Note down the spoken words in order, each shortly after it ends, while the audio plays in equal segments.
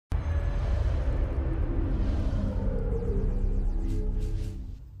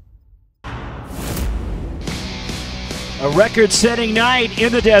A record-setting night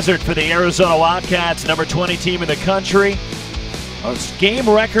in the desert for the Arizona Wildcats, number 20 team in the country. A game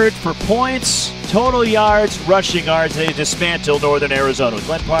record for points, total yards, rushing yards. They dismantled Northern Arizona.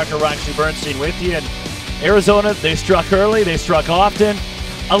 Glenn Parker, Roxy, Bernstein with you. And Arizona, they struck early, they struck often.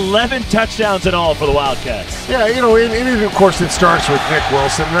 11 touchdowns in all for the Wildcats. Yeah, and of course it starts with Nick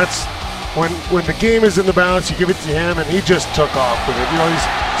Wilson. That's when the game is in the balance, you give it to him, and he just took off with it.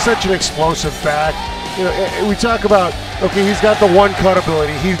 He's such an explosive back. We talk about, okay, he's got the one-cut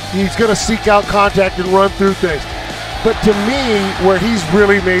ability. He's going to seek out contact and run through things. But to me, where he's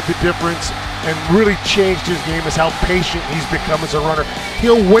really made the difference and really changed his game is how patient he's become as a runner.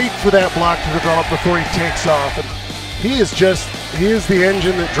 He'll wait for that block to develop before he takes off. And he is the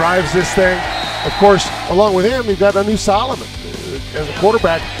engine that drives this thing. Of course, along with him, you've got NAU Solomon as a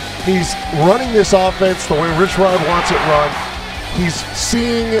quarterback. He's running this offense the way Rich Rod wants it run. He's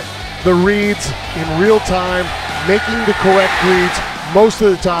seeing the reads in real time, making the correct reads most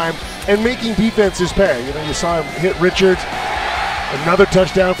of the time, and making defenses pay. You saw him hit Richards, another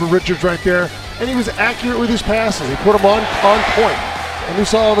touchdown for Richards right there, and he was accurate with his passes. He put them on point. And we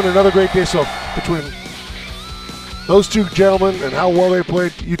saw him in another great day. So between those two gentlemen and how well they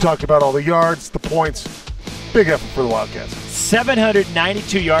played, you talked about all the yards, the points. Big effort for the Wildcats.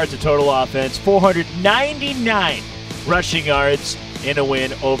 792 yards of total offense, 499 rushing yards in a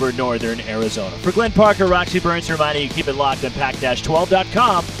win over Northern Arizona. For Glenn Parker, Roxy Bernstein reminding you keep it locked on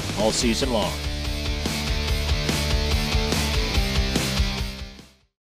Pac-12.com all season long.